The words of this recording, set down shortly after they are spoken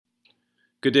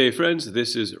Good day, friends.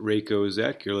 This is Reiko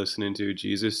Zek. You're listening to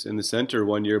Jesus in the Center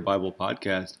 1 Year Bible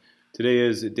Podcast. Today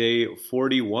is day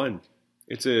 41.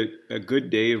 It's a good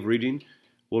day of reading.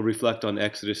 We'll reflect on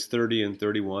Exodus 30 and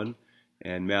 31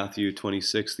 and Matthew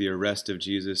 26, the arrest of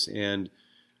Jesus. And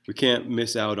we can't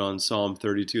miss out on Psalm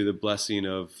 32, the blessing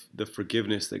of the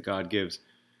forgiveness that God gives.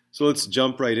 So let's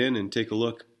jump right in and take a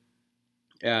look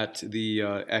at the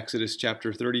Exodus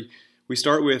chapter 30. We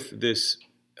start with this.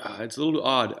 It's a little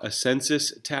odd, a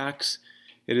census tax.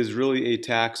 It is really a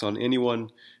tax on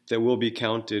anyone that will be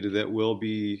counted that will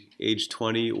be age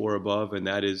 20 or above, and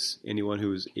that is anyone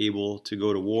who is able to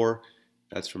go to war.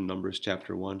 That's from Numbers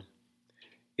chapter 1.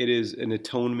 It is an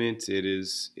atonement. It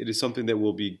is something that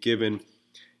will be given.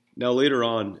 Now later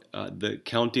on, the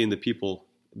counting the people,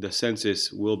 the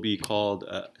census, will be called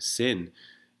sin.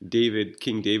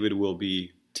 King David will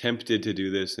be tempted to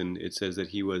do this, and it says that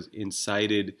he was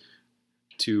incited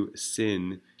to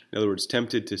sin. In other words,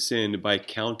 tempted to sin by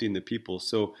counting the people.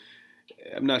 So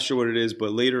I'm not sure what it is,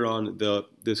 but later on,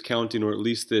 this counting, or at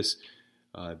least this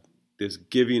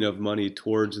giving of money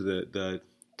towards the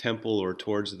temple or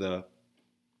towards the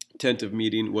tent of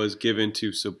meeting was given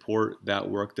to support that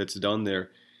work that's done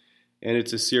there. And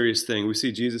it's a serious thing. We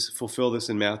see Jesus fulfill this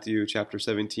in Matthew chapter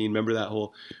 17. Remember that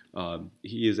whole,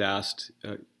 he is asked,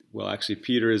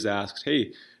 Peter is asked,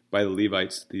 hey, by the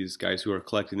Levites, these guys who are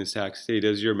collecting this tax, hey,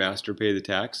 does your master pay the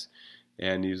tax?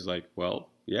 And he's like, well,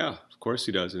 yeah, of course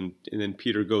he does. And then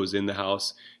Peter goes in the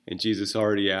house, and Jesus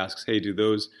already asks, hey, do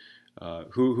those,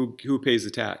 who pays the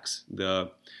tax?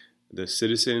 The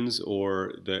citizens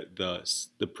or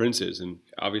the princes? And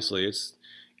obviously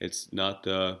it's not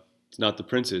the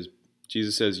princes.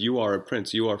 Jesus says, you are a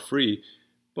prince, you are free,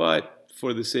 but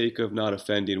for the sake of not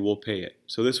offending, we'll pay it.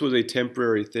 So this was a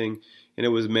temporary thing, and it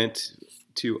was meant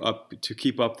to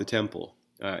keep up the temple,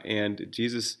 and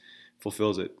Jesus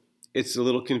fulfills it. It's a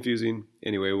little confusing.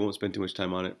 Anyway, we won't spend too much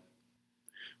time on it.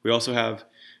 We also have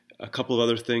a couple of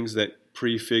other things that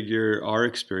prefigure our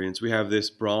experience. We have this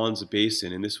bronze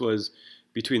basin, and this was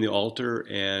between the altar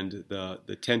and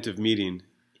the tent of meeting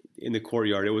in the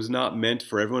courtyard. It was not meant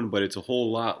for everyone, but it's a whole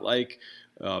lot like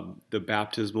the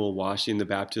baptismal washing, the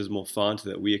baptismal font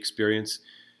that we experience.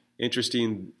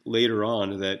 Interesting later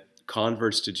on that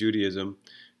converts to Judaism,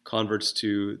 converts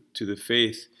to the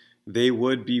faith, they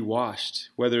would be washed,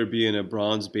 whether it be in a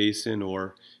bronze basin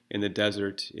or in the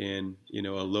desert in a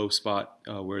low spot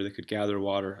where they could gather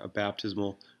water, a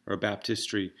baptismal or a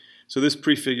baptistry. So this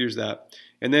prefigures that.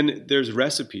 And then there's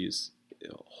recipes,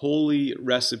 holy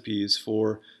recipes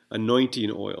for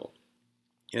anointing oil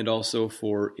and also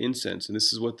for incense. And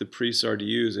this is what the priests are to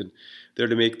use, and they're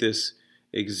to make this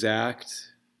exact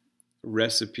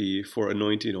recipe for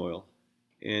anointing oil.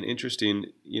 And interesting,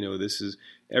 this is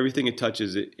everything it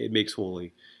touches, it makes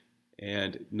holy.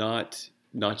 And not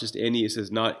just any, it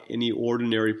says not any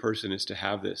ordinary person is to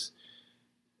have this.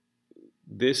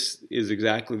 This is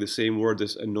exactly the same word,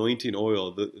 this anointing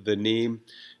oil. The name,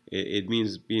 it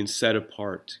means being set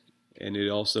apart. And it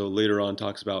also later on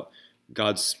talks about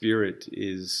God's Spirit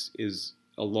is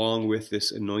along with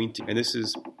this anointing. And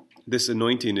this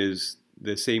anointing is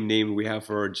the same name we have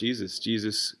for our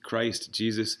Jesus Christ,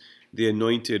 Jesus the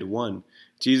Anointed One,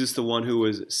 Jesus the one who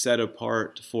was set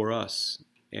apart for us.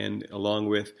 And along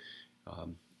with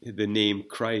the name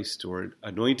Christ or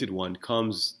Anointed One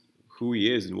comes who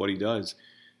he is and what he does,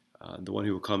 the one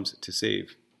who comes to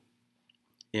save.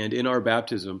 And in our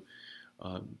baptism,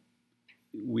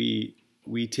 we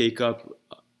take up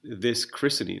this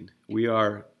christening. We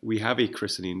have a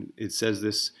christening. It says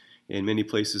this in many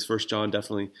places. 1 John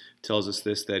definitely tells us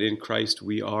this, that in Christ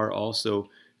we are also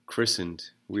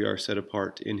christened. We are set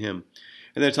apart in him.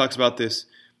 And then it talks about this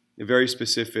very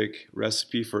specific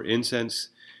recipe for incense.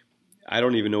 I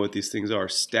don't even know what these things are.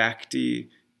 Stacte,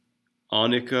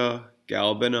 onycha,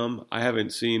 galbanum. I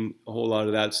haven't seen a whole lot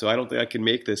of that, so I don't think I can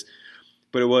make this.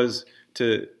 But it was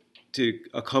to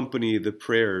accompany the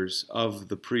prayers of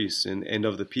the priests and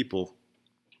of the people.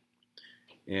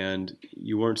 And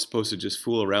you weren't supposed to just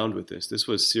fool around with this. This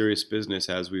was serious business,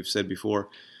 as we've said before.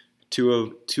 Two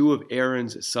of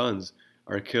Aaron's sons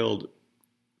are killed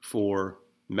for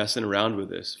messing around with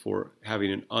this, for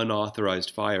having an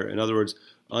unauthorized fire. In other words,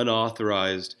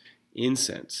 unauthorized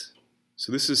incense.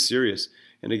 So this is serious.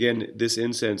 And again, this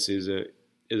incense is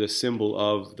a symbol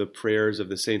of the prayers of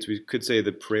the saints. We could say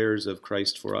the prayers of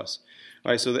Christ for us.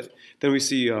 All right, so then we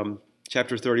see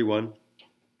chapter 31.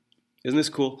 Isn't this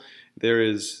cool? There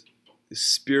is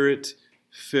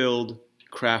Spirit-filled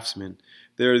craftsmen.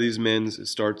 There are these men. It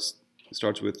starts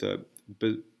with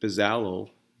Bezalel.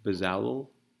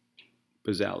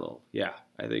 Yeah,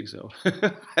 I think so.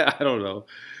 I don't know.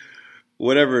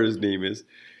 whatever his name is.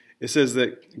 It says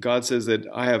that God says that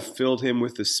I have filled him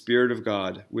with the Spirit of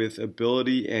God, with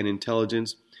ability and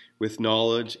intelligence, with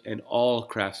knowledge and all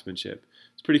craftsmanship.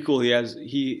 It's pretty cool. He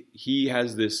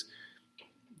has this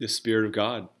Spirit of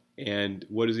God, and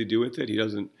what does he do with it? He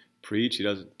doesn't preach. He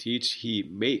doesn't teach. He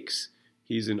makes.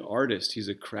 He's an artist. He's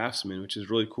a craftsman, which is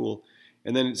really cool.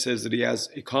 And then it says that he has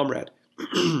a comrade.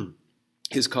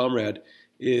 His comrade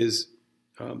is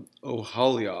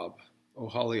Oholiab.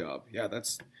 Oholiab. Yeah,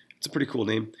 it's a pretty cool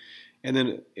name. And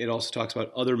then it also talks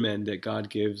about other men that God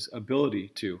gives ability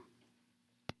to.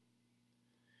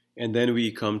 And then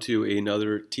we come to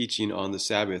another teaching on the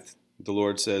Sabbath. The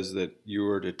Lord says that you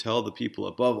are to tell the people,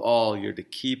 above all, you're to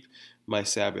keep my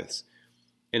Sabbaths.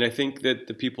 And I think that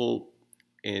the people,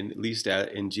 at least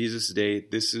in Jesus' day,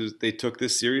 they took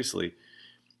this seriously.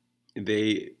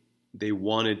 They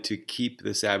wanted to keep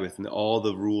the Sabbath and all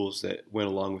the rules that went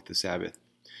along with the Sabbath.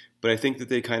 But I think that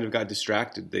they kind of got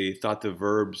distracted. They thought the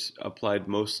verbs applied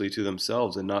mostly to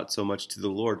themselves and not so much to the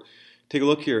Lord. Take a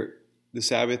look here. The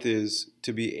Sabbath is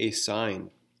to be a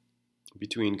sign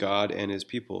between God and his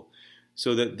people,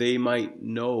 so that they might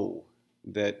know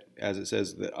that, as it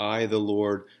says, that I, the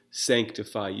Lord,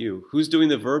 sanctify you. Who's doing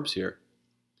the verbs here?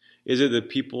 Is it the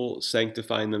people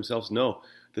sanctifying themselves? No.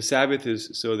 The Sabbath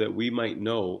is so that we might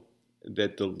know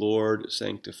that the Lord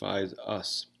sanctifies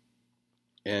us.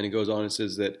 And it goes on and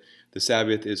says that the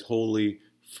Sabbath is holy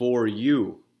for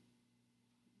you.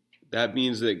 That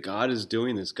means that God is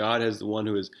doing this. God is the one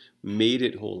who has made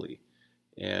it holy.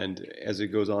 And as it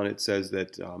goes on, it says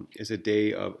that it's a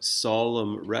day of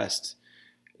solemn rest.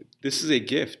 This is a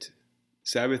gift.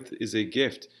 Sabbath is a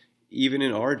gift, even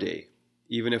in our day.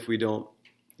 Even if we don't,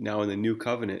 now in the new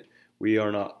covenant, we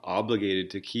are not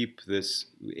obligated to keep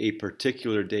a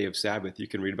particular day of Sabbath. You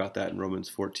can read about that in Romans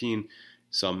 14.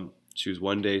 Some choose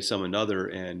one day, some another,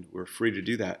 and we're free to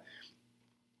do that.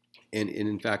 And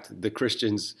in fact, the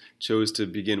Christians chose to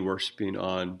begin worshiping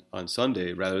on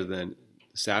Sunday rather than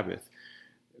Sabbath.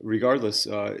 Regardless,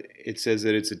 it says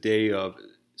that it's a day of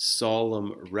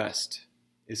solemn rest.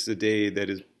 It's a day that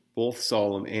is both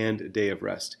solemn and a day of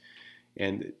rest.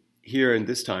 And here in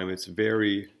this time, it's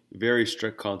very, very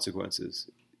strict consequences.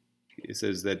 It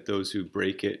says that those who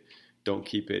break it, don't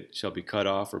keep it, shall be cut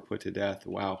off or put to death.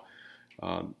 Wow.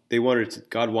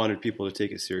 God wanted people to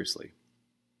take it seriously.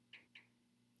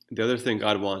 The other thing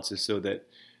God wants is so that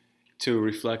to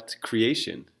reflect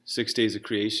creation, 6 days of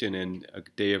creation and a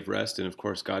day of rest. And of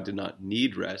course, God did not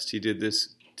need rest. He did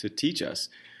this to teach us.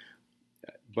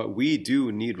 But we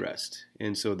do need rest.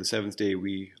 And so the seventh day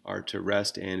we are to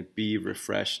rest and be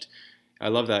refreshed. I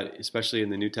love that, especially in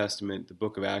the New Testament, the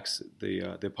book of Acts,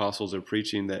 the apostles are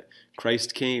preaching that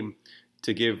Christ came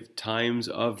to give times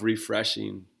of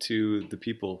refreshing to the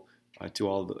people, to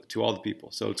all the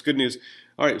people. So it's good news.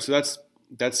 All right, so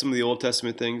that's some of the Old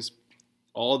Testament things.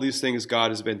 All these things God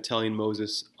has been telling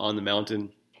Moses on the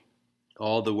mountain,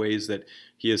 all the ways that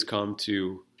he has come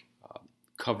to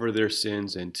cover their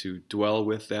sins and to dwell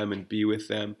with them and be with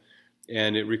them.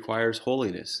 And it requires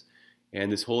holiness.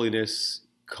 And this holiness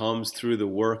comes through the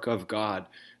work of God.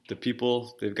 The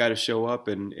people, they've got to show up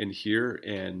and hear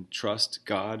and trust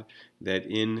God that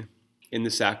in the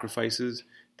sacrifices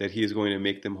that he is going to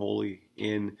make them holy.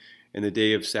 In the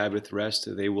day of Sabbath rest,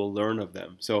 they will learn of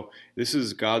them. So this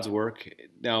is God's work.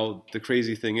 Now, the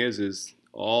crazy thing is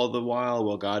all the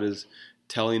while God is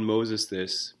telling Moses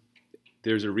this,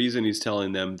 there's a reason he's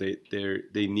telling them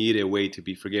they need a way to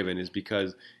be forgiven, is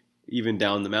because even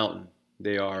down the mountain,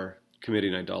 they are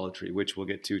committing idolatry, which we'll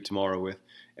get to tomorrow with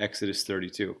Exodus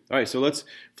 32. All right, so let's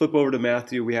flip over to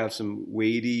Matthew. We have some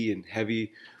weighty and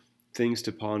heavy things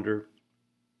to ponder.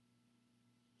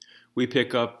 We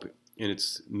pick up, and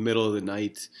it's middle of the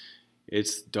night.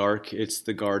 It's dark. It's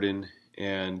the garden,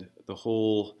 and the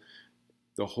whole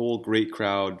great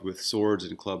crowd with swords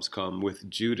and clubs come, with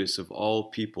Judas of all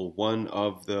people, one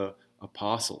of the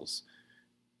apostles,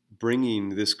 bringing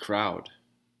this crowd.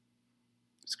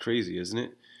 It's crazy, isn't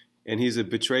it? And he's a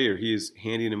betrayer. He is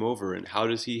handing him over. And how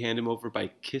does he hand him over?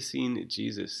 By kissing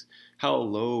Jesus. How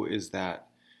low is that?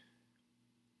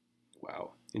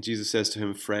 Wow. And Jesus says to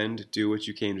him, friend, do what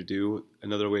you came to do.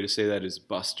 Another way to say that is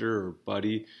buster or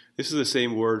buddy. This is the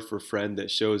same word for friend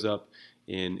that shows up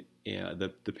in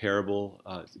the parable,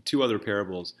 two other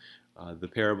parables. The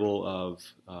parable of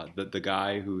the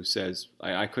guy who says,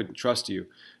 I couldn't trust you.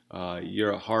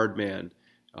 You're a hard man.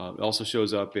 It also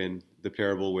shows up in the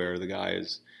parable where the guy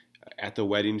is at the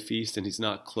wedding feast and he's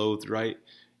not clothed right.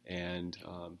 And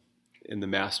the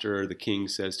master or the king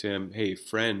says to him, hey,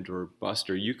 friend or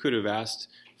buster, you could have asked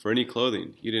for any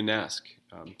clothing. You didn't ask.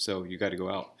 So you got to go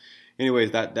out.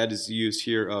 Anyways, that is used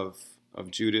here of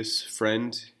of Judas,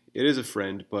 friend. It is a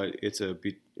friend, but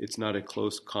it's not a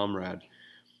close comrade.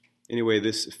 Anyway,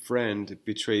 this friend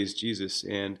betrays Jesus,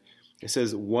 and it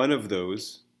says one of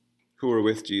those who were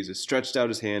with Jesus stretched out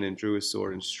his hand and drew his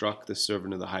sword and struck the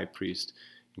servant of the high priest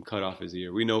and cut off his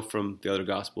ear. We know from the other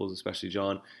Gospels, especially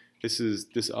John,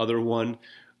 this other one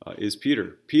is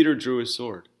Peter. Peter drew his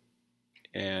sword,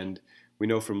 and we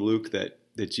know from Luke that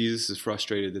Jesus is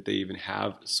frustrated that they even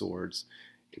have swords.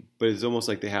 But it's almost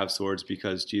like they have swords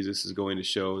because Jesus is going to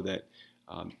show that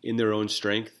in their own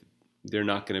strength, they're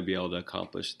not going to be able to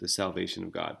accomplish the salvation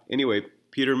of God. Anyway,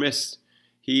 Peter missed.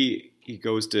 He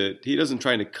doesn't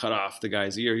try to cut off the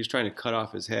guy's ear. He's trying to cut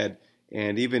off his head.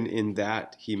 And even in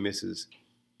that, he misses.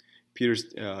 Peter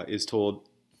is told,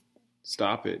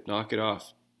 stop it, knock it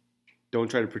off. Don't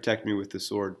try to protect me with the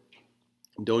sword.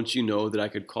 Don't you know that I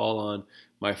could call on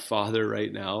my Father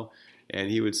right now and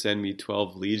he would send me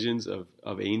 12 legions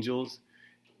of angels?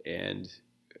 And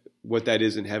what that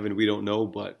is in heaven, we don't know,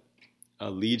 but a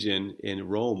legion in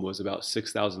Rome was about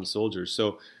 6,000 soldiers.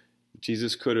 So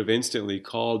Jesus could have instantly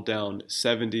called down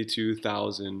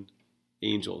 72,000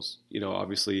 angels.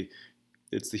 Obviously,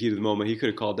 it's the heat of the moment. He could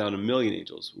have called down 1,000,000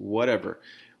 angels, whatever.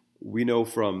 We know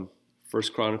from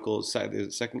First Chronicles,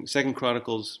 Second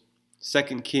Chronicles,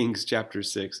 2 Kings chapter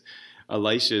 6,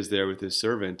 Elisha is there with his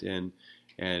servant, and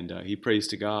he prays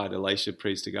to God. Elisha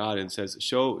prays to God and says,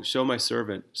 "Show my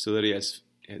servant so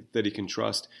that he can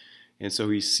trust." And so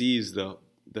he sees the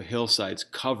hillsides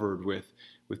covered with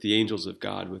the angels of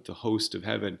God, with the host of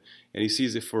heaven, and he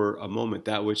sees it for a moment,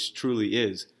 that which truly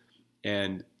is.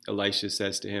 And Elisha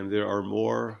says to him, "There are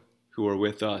more who are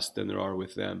with us than there are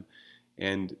with them."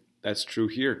 And that's true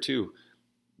here too.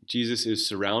 Jesus is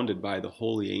surrounded by the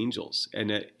holy angels, and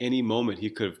at any moment he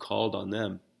could have called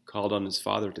on his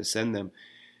Father to send them,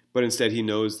 but instead he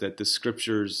knows that the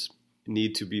scriptures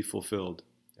need to be fulfilled.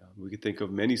 We could think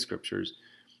of many scriptures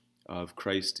of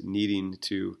Christ needing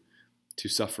to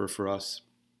suffer for us,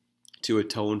 to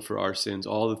atone for our sins.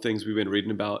 All the things we've been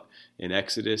reading about in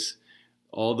Exodus,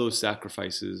 all those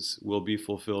sacrifices will be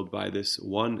fulfilled by this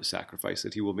one sacrifice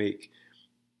that he will make.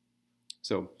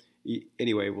 So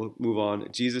anyway, we'll move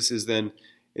on. Jesus is then,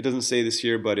 it doesn't say this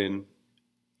here, but in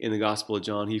the Gospel of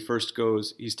John,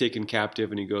 he's taken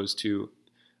captive and he goes to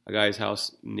a guy's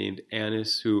house named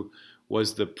Annas, who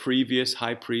was the previous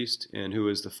high priest and who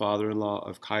is the father-in-law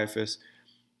of Caiaphas.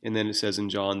 And then it says in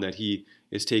John that he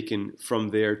is taken from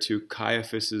there to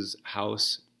Caiaphas's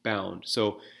house bound.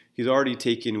 So he's already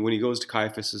taken, when he goes to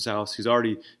Caiaphas's house, he's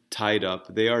already tied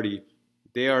up. They already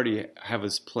have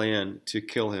his plan to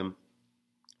kill him.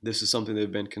 This is something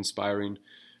they've been conspiring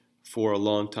for a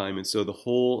long time. And so the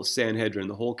whole Sanhedrin,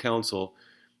 the whole council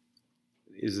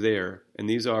is there. And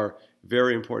these are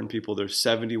very important people. There's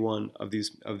 71 of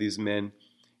these men,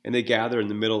 and they gather in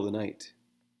the middle of the night.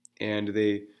 And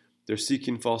they're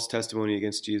seeking false testimony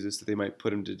against Jesus that they might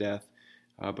put him to death,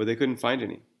 but they couldn't find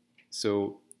any.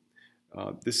 So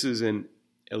this is an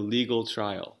illegal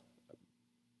trial.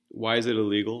 Why is it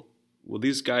illegal? Well,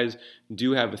 these guys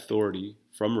do have authority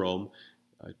from Rome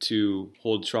to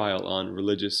hold trial on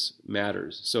religious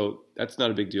matters. So that's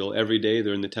not a big deal. Every day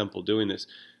they're in the temple doing this.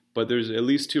 But there's at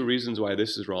least two reasons why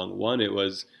this is wrong. One, it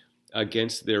was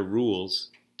against their rules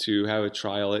to have a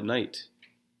trial at night.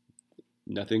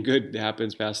 Nothing good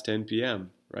happens past 10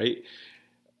 p.m., right?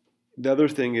 The other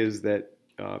thing is that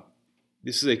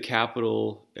this is a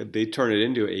capital, they turn it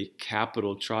into a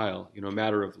capital trial, a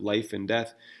matter of life and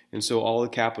death. And so all the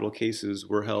capital cases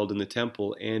were held in the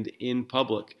temple and in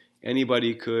public.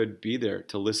 Anybody could be there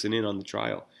to listen in on the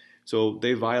trial. So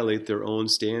they violate their own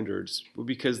standards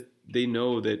because they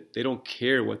know that they don't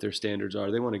care what their standards are.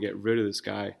 They want to get rid of this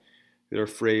guy. They're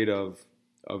afraid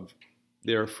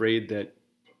that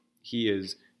he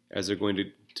is, as they're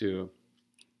going to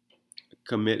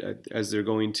commit, as they're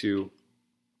going to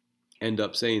end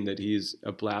up saying that he's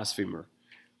a blasphemer.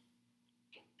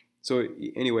 So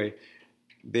anyway,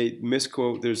 they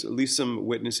misquote. There's at least some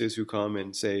witnesses who come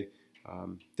and say,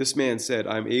 this man said,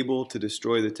 "I'm able to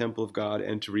destroy the temple of God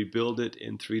and to rebuild it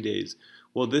in 3 days."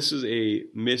 Well, this is a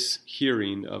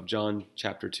mishearing of John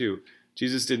chapter 2.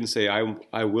 Jesus didn't say,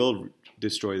 I will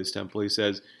destroy this temple. He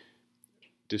says,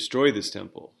 destroy this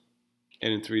temple,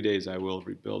 and in 3 days I will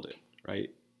rebuild it, right?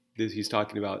 He's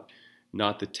talking about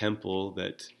not the temple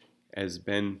that has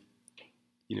been,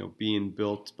 being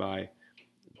built by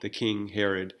the king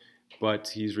Herod, but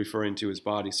he's referring to his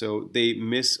body. So they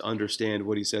misunderstand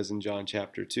what he says in John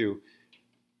chapter 2.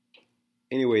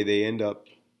 Anyway, they end up,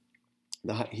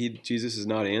 Jesus is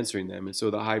not answering them. And so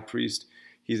the high priest,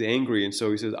 he's angry. And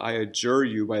so he says, "I adjure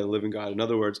you by the living God." In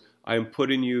other words, I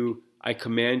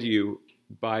command you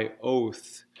by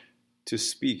oath to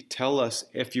speak. Tell us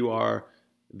if you are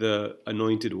the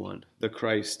anointed one, the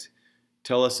Christ.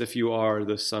 Tell us if you are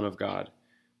the Son of God.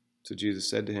 So Jesus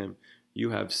said to him,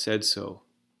 you have said so.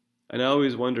 And I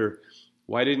always wonder,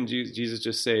 why didn't Jesus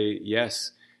just say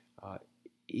yes?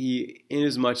 He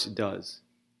inasmuch does.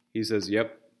 He says,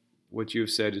 yep, what you have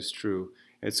said is true.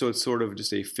 And so it's sort of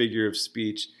just a figure of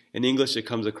speech. In English, it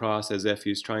comes across as if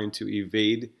he's trying to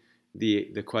evade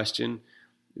the question.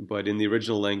 But in the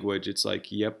original language, it's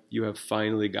like, yep, you have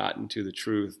finally gotten to the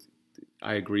truth.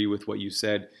 I agree with what you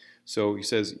said. So he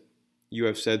says, you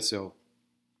have said so.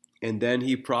 And then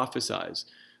he prophesies.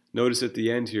 Notice at the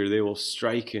end here, they will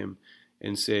strike him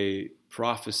and say,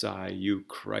 prophesy, you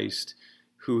Christ,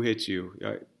 who hit you?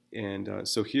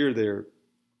 So here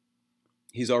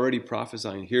he's already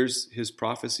prophesying. Here's his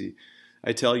prophecy.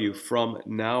 I tell you, from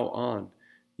now on,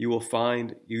 you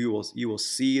will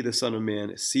see the Son of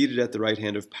Man seated at the right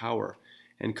hand of power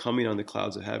and coming on the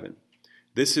clouds of heaven.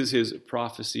 This is his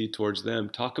prophecy towards them.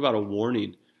 Talk about a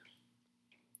warning.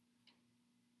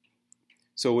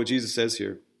 So what Jesus says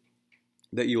here,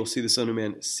 that you will see the Son of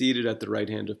Man seated at the right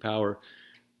hand of power.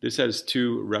 This has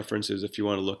two references if you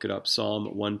want to look it up.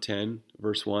 Psalm 110,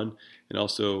 verse 1, and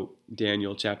also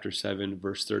Daniel chapter 7,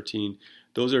 verse 13.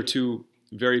 Those are two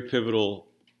very pivotal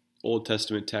Old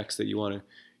Testament texts that you want to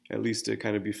at least to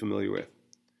kind of be familiar with.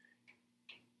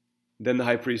 Then the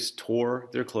high priest tore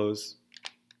their clothes,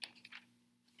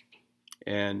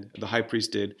 and the high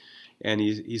priest did, and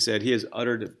he said, he has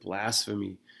uttered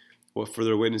blasphemy. What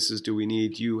further witnesses do we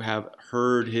need? You have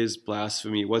heard his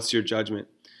blasphemy. What's your judgment?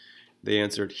 They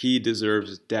answered, he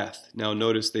deserves death. Now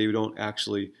notice they don't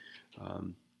actually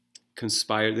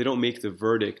conspire. They don't make the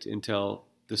verdict until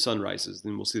the sun rises.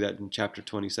 Then we'll see that in chapter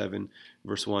 27,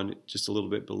 verse 1, just a little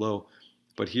bit below.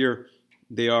 But here,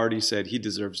 they already said he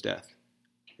deserves death.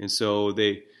 And so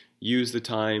they use the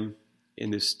time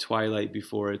in this twilight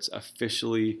before it's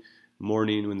officially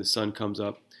morning when the sun comes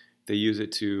up. They use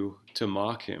it to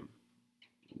mock him.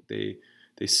 They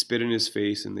spit in his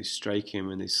face and they strike him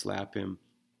and they slap him.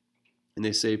 And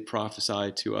they say,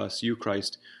 prophesy to us, you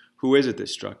Christ, who is it that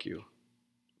struck you?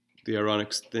 The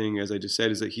ironic thing, as I just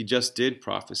said, is that he just did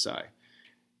prophesy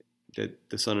that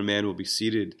the Son of Man will be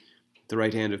seated at the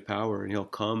right hand of power and he'll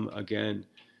come again.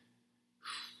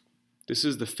 This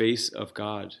is the face of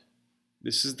God.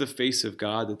 This is the face of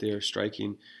God that they are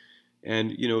striking.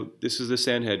 And, this is the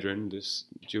Sanhedrin, this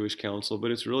Jewish council,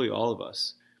 but it's really all of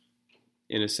us.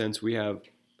 In a sense, we have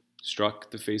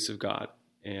struck the face of God,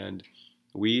 and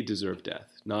we deserve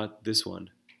death, not this one.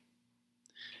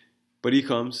 But he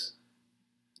comes.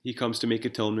 He comes to make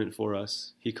atonement for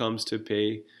us. He comes to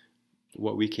pay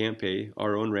what we can't pay,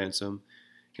 our own ransom.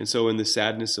 And so in the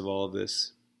sadness of all of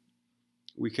this,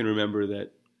 we can remember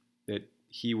that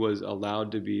he was allowed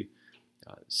to be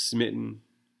smitten,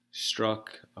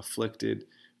 struck, afflicted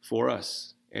for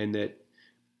us, and that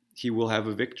he will have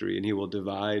a victory and he will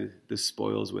divide the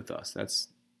spoils with us. That's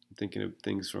I'm thinking of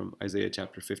things from Isaiah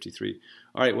chapter 53.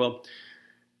 All right, well,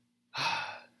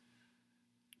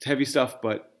 it's heavy stuff,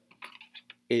 but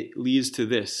it leads to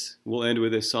this. We'll end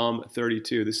with this Psalm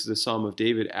 32. This is a Psalm of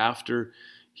David after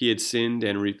he had sinned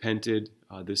and repented,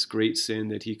 this great sin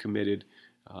that he committed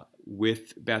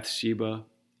with Bathsheba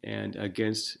and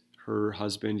against her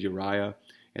husband Uriah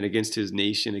and against his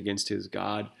nation, against his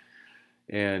God.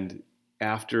 And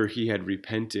after he had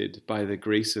repented by the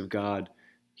grace of God,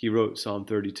 he wrote Psalm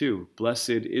 32. Blessed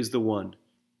is the one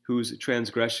whose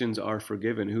transgressions are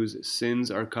forgiven, whose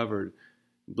sins are covered.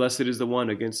 Blessed is the one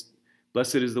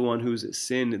whose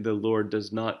sin the Lord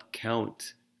does not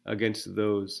count against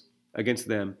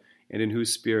them, and in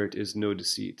whose spirit is no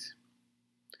deceit.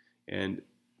 And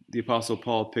the Apostle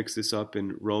Paul picks this up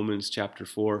in Romans chapter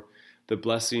 4, the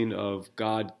blessing of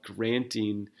God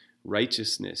granting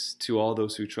righteousness to all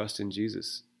those who trust in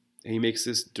Jesus. And he makes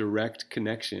this direct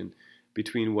connection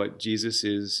between what Jesus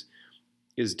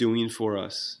is doing for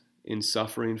us, in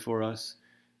suffering for us,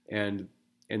 and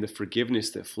the forgiveness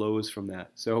that flows from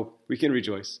that. So we can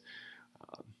rejoice.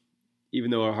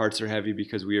 Even though our hearts are heavy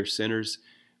because we are sinners,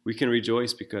 we can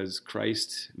rejoice because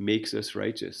Christ makes us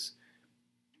righteous.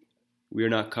 We are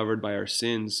not covered by our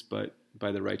sins, but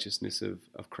by the righteousness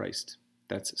of Christ.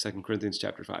 That's 2 Corinthians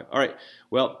chapter 5. All right.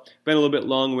 Well, been a little bit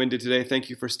long-winded today. Thank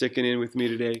you for sticking in with me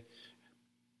today.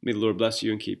 May the Lord bless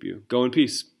you and keep you. Go in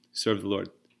peace. Serve the Lord.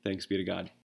 Thanks be to God.